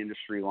been in the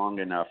industry long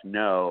enough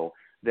know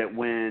that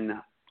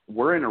when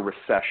we're in a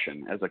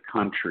recession as a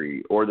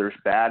country or there's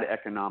bad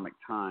economic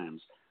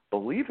times,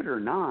 believe it or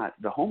not,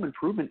 the home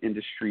improvement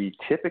industry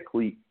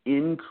typically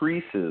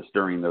increases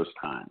during those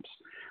times.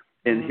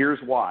 And here's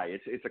why.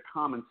 It's a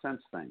common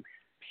sense thing.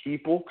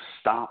 People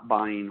stop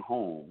buying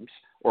homes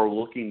or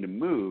looking to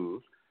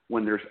move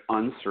when there's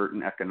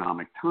uncertain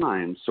economic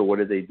times. So what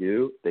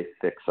do? They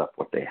fix up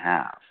what they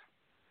have.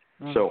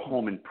 So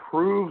home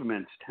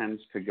improvement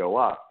tends to go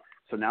up.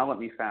 So now let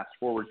me fast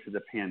forward to the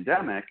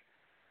pandemic.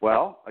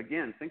 Well,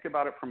 again, think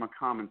about it from a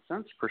common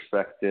sense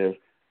perspective.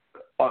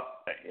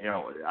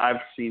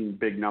 I've seen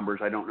big numbers.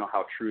 I don't know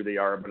how true they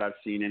are, but I've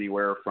seen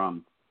anywhere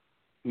from,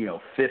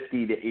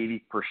 50 to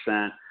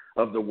 80%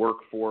 of the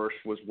workforce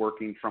was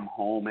working from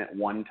home at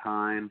one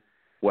time.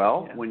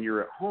 Well, when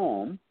you're at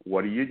home,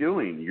 what are you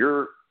doing?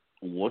 You're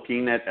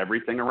looking at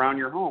everything around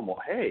your home.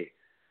 Well, hey,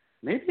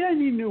 maybe I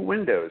need new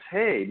windows.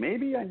 Hey,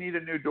 maybe I need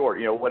a new door,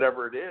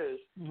 whatever it is.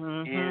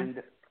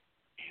 And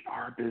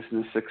our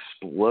business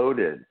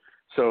exploded.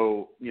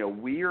 So,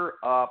 we're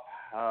up.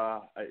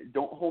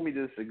 Don't hold me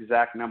to this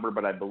exact number,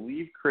 but I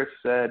believe Chris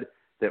said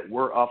that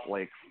we're up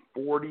like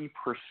 40%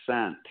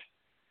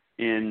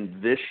 in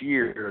this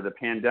year, the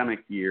pandemic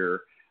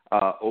year,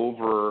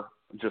 over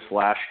just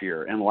last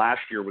year. And last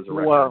year was a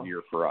record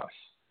year for us.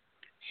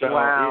 So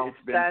it's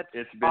been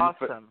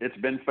awesome. It's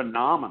been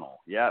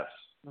phenomenal. Yes.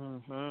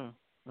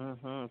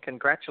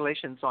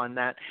 Congratulations on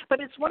that. But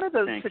it's one of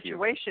those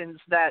situations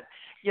that,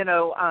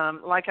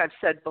 like I've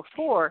said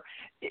before,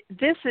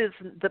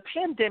 the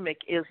pandemic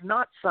is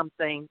not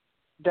something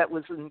that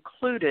was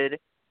included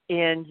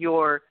in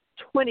your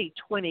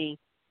 2020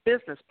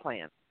 business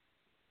plan.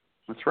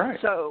 That's right.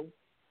 So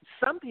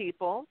some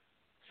people,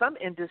 some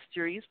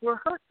industries were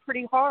hurt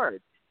pretty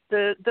hard.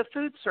 The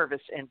food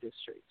service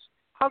industries,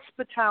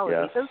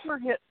 hospitality, those were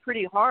hit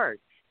pretty hard.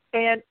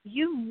 And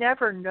you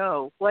never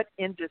know what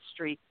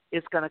industry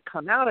is going to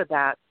come out of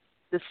that.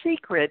 The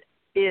secret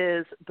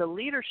is the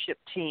leadership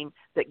team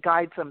that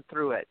guides them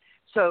through it.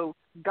 So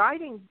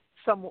guiding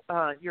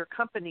your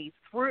company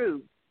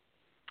through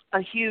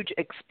a huge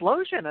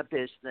explosion of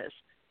business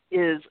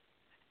is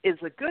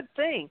a good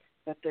thing,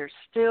 but it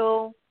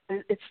still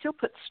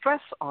puts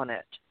stress on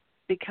it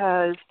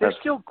because there's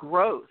still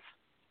growth,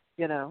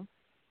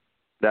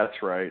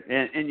 That's right.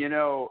 And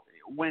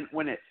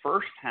when it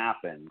first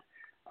happened,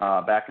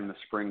 back in the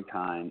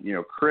springtime,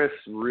 Chris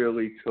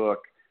really took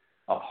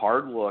a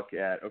hard look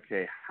at,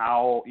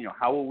 how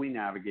will we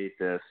navigate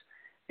this?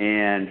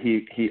 And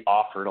he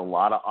offered a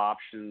lot of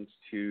options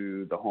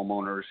to the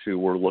homeowners who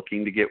were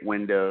looking to get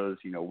windows.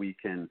 We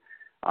can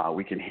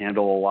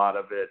handle a lot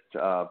of it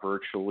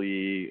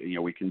virtually.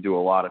 We can do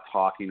a lot of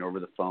talking over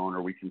the phone,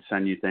 or we can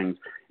send you things.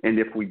 And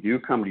if we do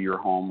come to your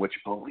home, which,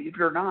 believe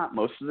it or not,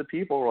 most of the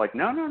people were like,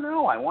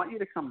 no, I want you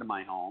to come to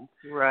my home.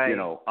 Right.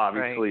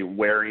 Obviously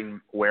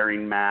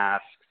wearing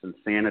masks and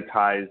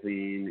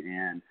sanitizing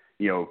and,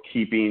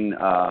 keeping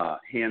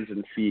hands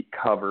and feet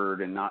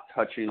covered and not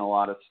touching a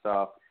lot of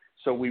stuff.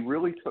 So we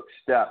really took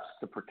steps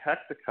to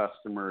protect the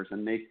customers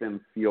and make them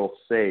feel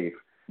safe.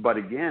 But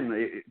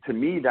again, to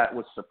me, that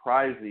was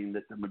surprising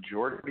that the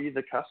majority of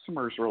the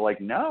customers were like,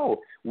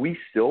 no, we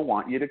still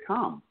want you to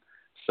come.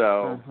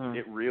 So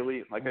it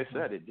really, like I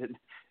said, it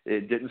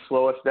didn't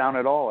slow us down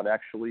at all. It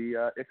actually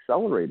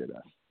accelerated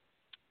us.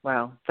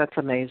 Wow, that's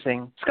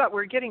amazing. Scott,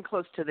 we're getting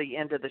close to the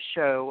end of the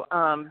show.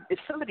 If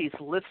somebody's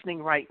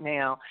listening right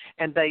now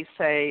and they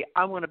say,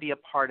 I want to be a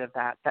part of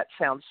that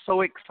sounds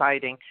so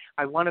exciting,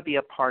 I want to be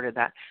a part of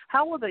that,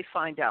 how will they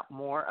find out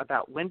more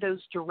about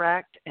Windows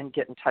Direct and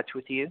get in touch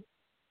with you?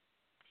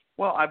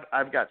 Well,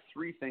 I've got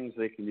three things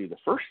they can do. The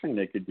first thing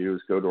they could do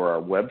is go to our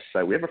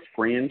website. We have a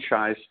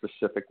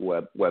franchise-specific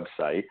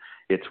website.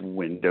 It's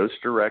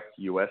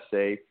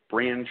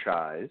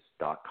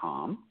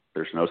WindowsDirectUSAFranchise.com.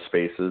 There's no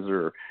spaces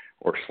or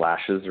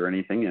slashes or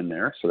anything in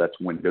there. So that's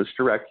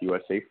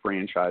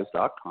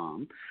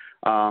WindowsDirectUSAFranchise.com.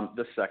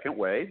 The second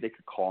way, they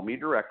could call me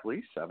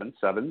directly,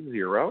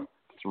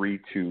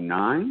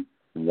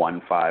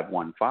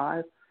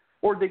 770-329-1515,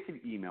 or they could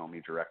email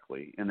me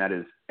directly, and that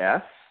is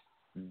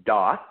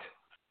s.groves,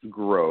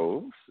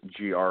 Groves,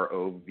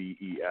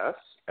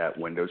 at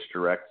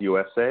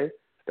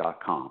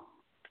WindowsDirectUSA.com.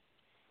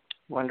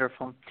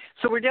 Wonderful.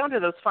 So we're down to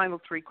those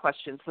final three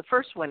questions. The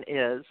first one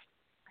is,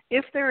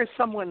 if there is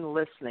someone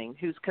listening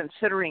who's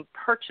considering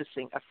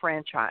purchasing a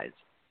franchise,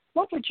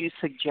 what would you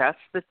suggest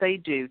that they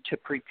do to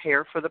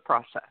prepare for the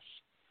process?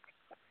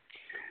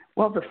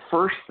 Well, the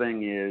first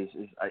thing is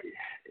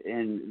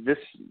and this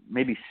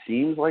maybe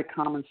seems like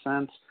common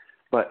sense,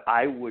 but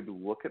I would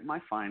look at my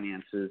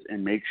finances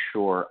and make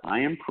sure I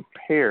am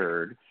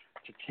prepared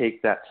to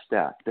take that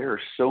step. There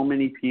are so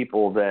many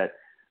people that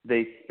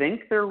they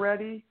think they're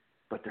ready,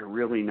 but they're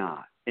really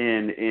not.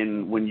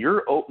 And when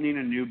you're opening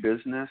a new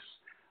business,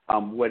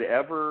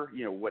 whatever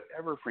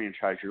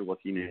franchise you're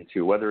looking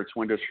into, whether it's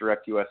Windows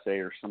Direct USA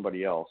or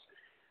somebody else,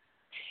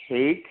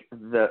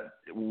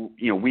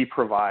 we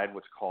provide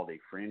what's called a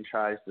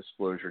franchise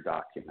disclosure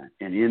document.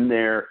 And in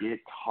there, it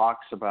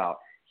talks about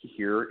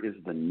here is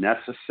the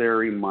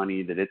necessary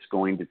money that it's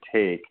going to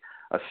take,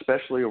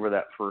 especially over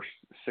that first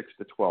 6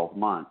 to 12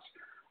 months.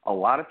 A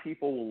lot of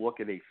people will look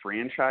at a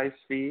franchise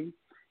fee,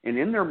 and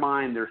in their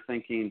mind, they're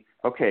thinking,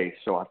 okay,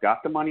 so I've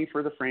got the money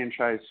for the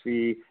franchise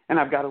fee, and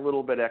I've got a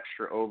little bit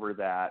extra over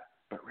that,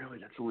 but really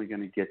that's only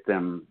going to get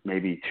them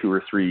maybe 2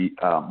 or 3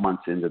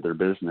 months into their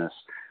business.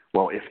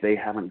 Well, if they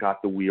haven't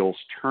got the wheels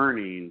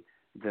turning,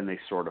 then they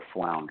sort of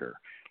flounder.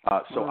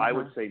 So I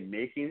would say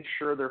making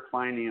sure their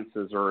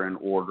finances are in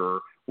order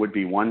would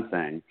be one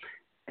thing.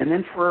 And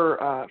then for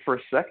a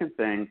second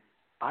thing,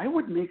 I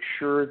would make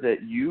sure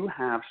that you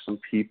have some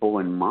people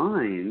in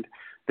mind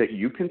that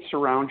you can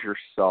surround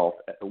yourself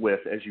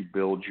with as you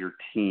build your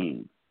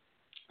team.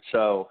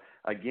 So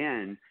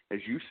again, as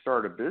you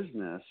start a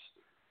business,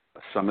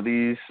 some of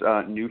these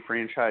new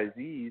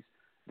franchisees,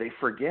 they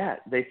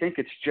forget. They think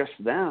it's just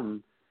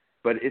them,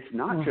 but it's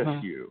not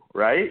just you,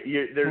 right?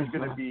 There's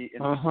going to be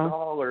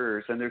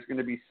installers, and there's going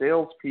to be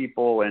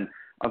salespeople, and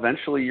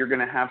eventually you're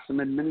going to have some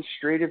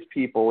administrative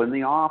people in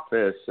the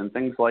office and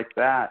things like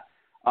that.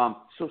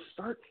 So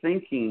start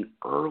thinking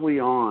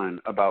early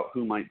on about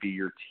who might be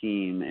your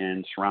team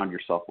and surround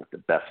yourself with the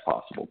best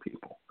possible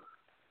people.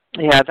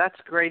 Yeah, that's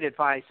great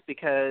advice,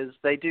 because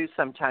they do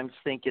sometimes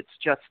think it's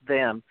just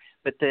them,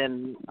 but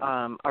then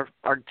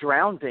are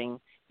drowning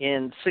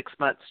in 6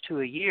 months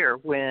to a year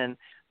when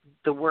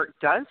the work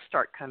does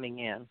start coming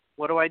in.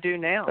 What do I do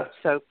now?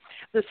 So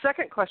the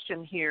second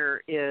question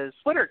here is,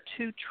 what are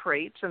 2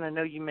 traits, and I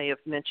know you may have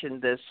mentioned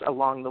this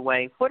along the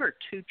way, what are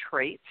 2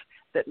 traits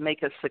that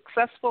make a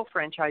successful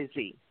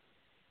franchisee?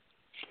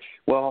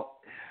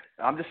 Well,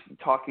 I'm just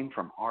talking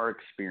from our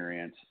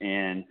experience,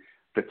 and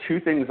the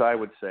 2 things I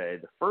would say,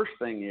 the first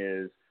thing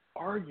is,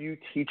 are you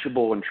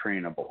teachable and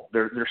trainable?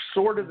 They're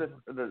sort of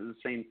the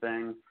same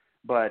thing,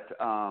 but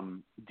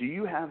do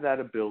you have that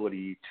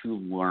ability to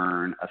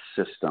learn a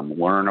system,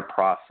 learn a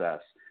process,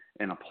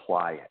 and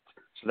apply it?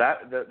 So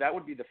that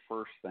would be the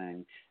first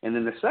thing. And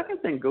then the second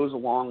thing goes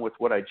along with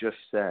what I just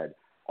said.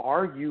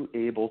 Are you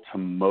able to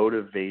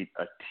motivate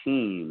a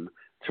team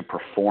to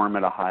perform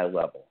at a high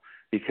level?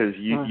 Because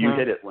you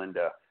hit it,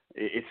 Linda.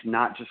 It's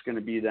not just going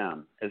to be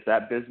them. As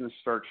that business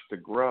starts to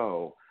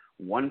grow,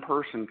 one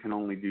person can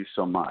only do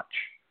so much.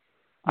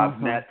 I've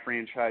met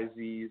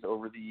franchisees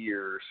over the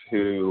years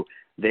who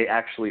they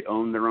actually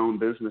owned their own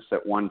business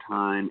at one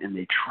time, and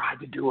they tried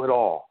to do it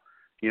all.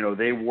 You know,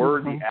 they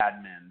were the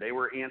admin. They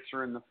were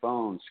answering the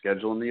phone,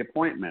 scheduling the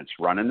appointments,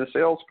 running the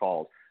sales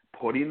calls,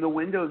 putting the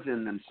windows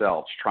in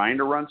themselves, trying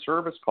to run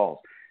service calls.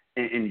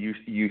 And you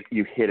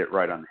hit it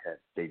right on the head.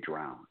 They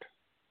drowned.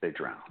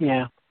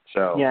 Yeah.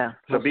 So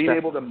being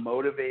able to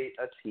motivate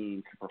a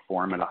team to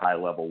perform at a high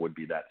level would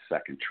be that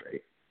second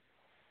trait.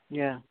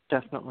 Yeah,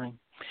 definitely.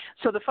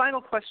 So the final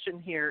question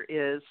here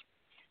is,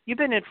 you've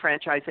been in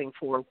franchising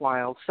for a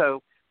while,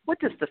 so what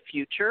does the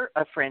future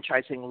of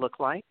franchising look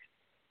like?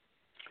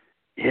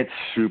 It's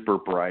super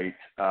bright.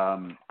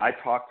 I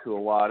talk to a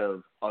lot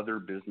of other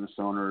business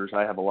owners.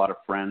 I have a lot of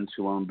friends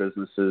who own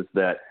businesses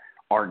that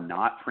are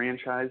not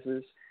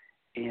franchises,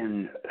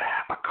 and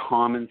a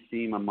common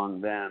theme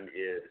among them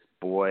is,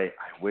 boy,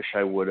 I wish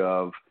I would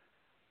have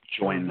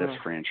joined this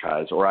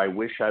franchise, or I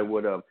wish I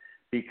would have,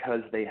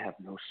 because they have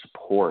no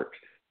support.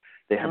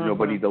 They have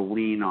nobody to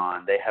lean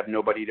on. They have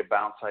nobody to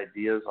bounce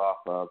ideas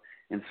off of,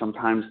 and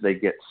sometimes they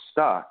get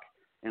stuck.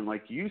 And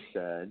like you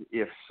said,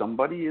 if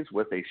somebody is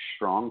with a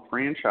strong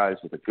franchise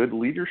with a good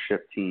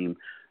leadership team,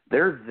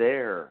 they're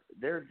there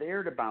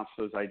to bounce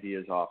those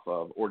ideas off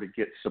of, or to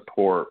get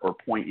support or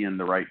point you in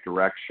the right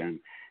direction.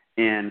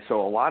 And so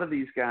a lot of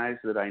these guys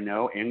that I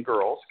know, and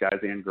girls,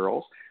 guys and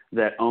girls,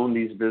 that own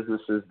these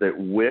businesses that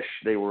wish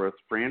they were with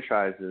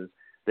franchises,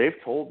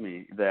 they've told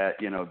me that,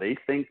 you know, they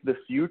think the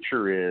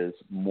future is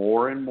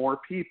more and more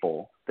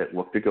people that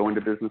look to go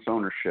into business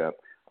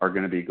ownership are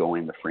going to be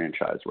going the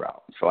franchise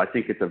route. So I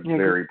think it's a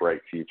very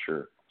bright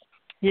future.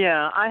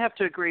 Yeah, I have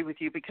to agree with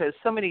you, because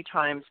so many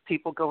times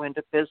people go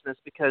into business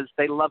because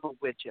they love a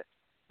widget,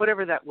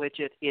 whatever that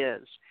widget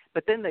is.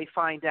 But then they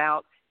find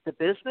out the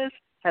business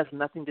has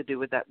nothing to do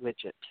with that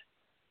widget.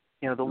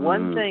 You know, the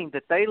one thing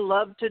that they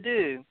love to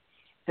do,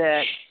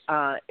 that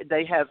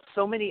they have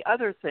so many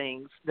other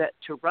things that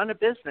to run a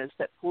business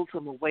that pulls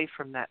them away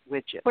from that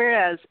widget.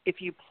 Whereas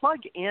if you plug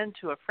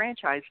into a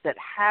franchise that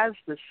has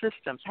the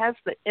systems, has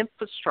the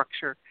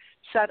infrastructure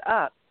set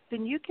up,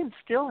 then you can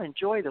still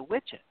enjoy the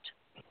widget.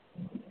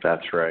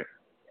 That's right.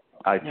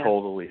 I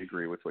totally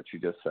agree with what you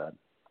just said.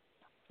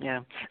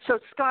 Yeah. So,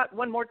 Scott,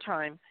 one more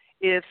time,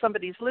 if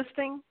somebody's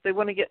listening, they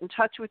want to get in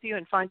touch with you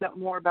and find out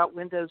more about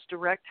Windows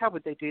Direct, how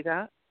would they do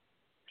that?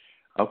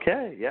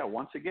 Okay, yeah,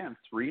 once again,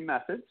 3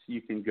 methods.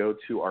 You can go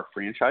to our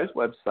franchise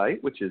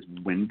website, which is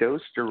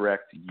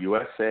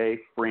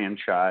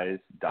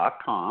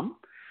windowsdirectusafranchise.com.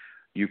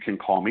 You can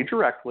call me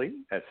directly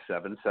at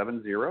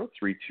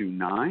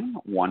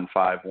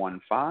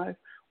 770-329-1515,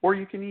 or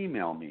you can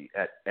email me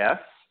at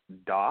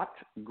s.groves,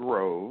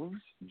 Groves,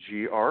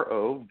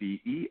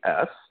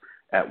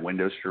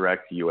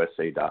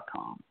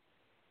 @windowsdirectusa.com.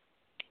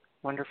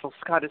 Wonderful,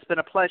 Scott. It's been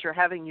a pleasure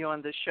having you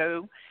on the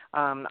show.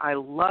 I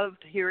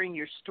loved hearing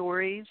your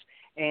stories,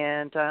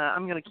 and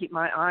I'm going to keep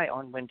my eye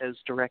on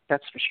Windows Direct,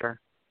 that's for sure.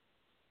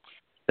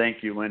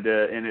 Thank you,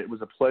 Linda, and it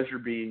was a pleasure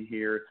being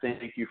here.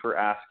 Thank you for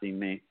asking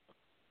me.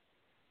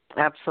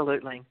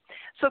 Absolutely.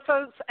 So,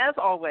 folks, as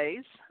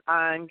always,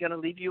 I'm going to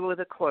leave you with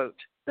a quote.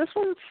 This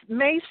one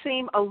may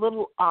seem a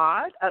little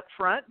odd up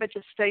front, but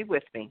just stay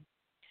with me.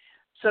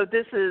 So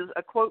this is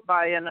a quote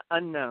by an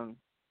unknown.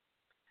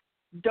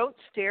 Don't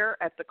stare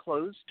at the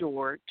closed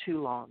door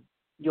too long.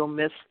 You'll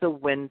miss the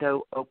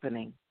window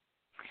opening.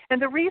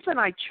 And the reason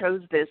I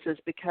chose this is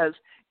because,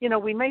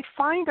 we may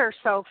find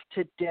ourselves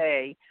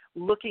today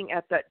looking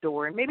at that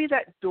door, and maybe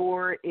that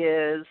door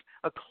is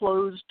a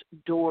closed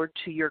door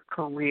to your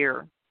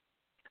career.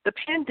 The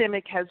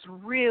pandemic has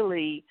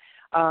really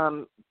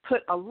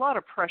put a lot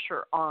of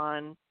pressure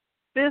on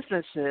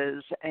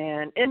businesses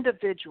and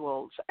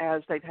individuals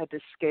as they've had to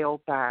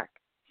scale back.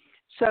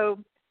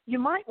 So you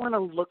might want to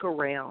look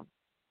around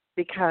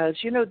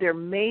because, there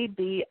may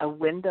be a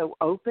window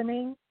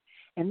opening,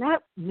 and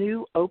that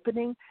new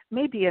opening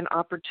may be an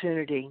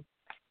opportunity.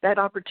 That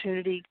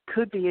opportunity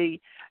could be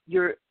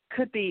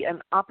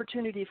an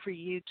opportunity for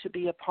you to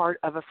be a part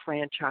of a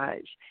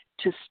franchise,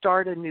 to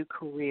start a new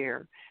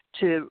career,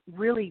 to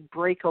really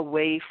break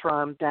away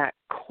from that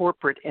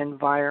corporate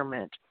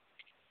environment.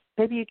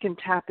 Maybe you can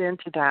tap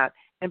into that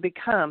and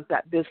become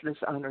that business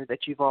owner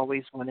that you've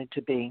always wanted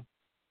to be.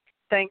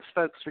 Thanks,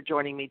 folks, for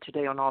joining me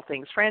today on All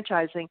Things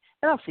Franchising,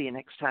 and I'll see you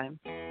next time.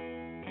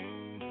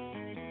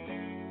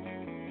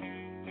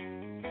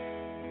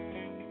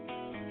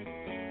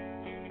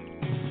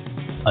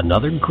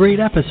 Another great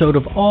episode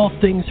of All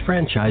Things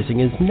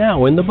Franchising is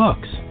now in the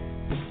books.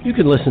 You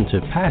can listen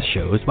to past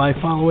shows by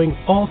following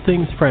All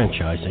Things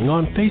Franchising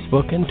on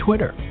Facebook and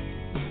Twitter.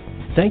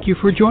 Thank you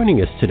for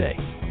joining us today,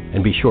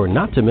 and be sure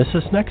not to miss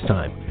us next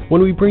time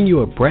when we bring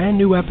you a brand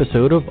new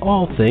episode of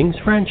All Things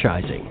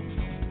Franchising.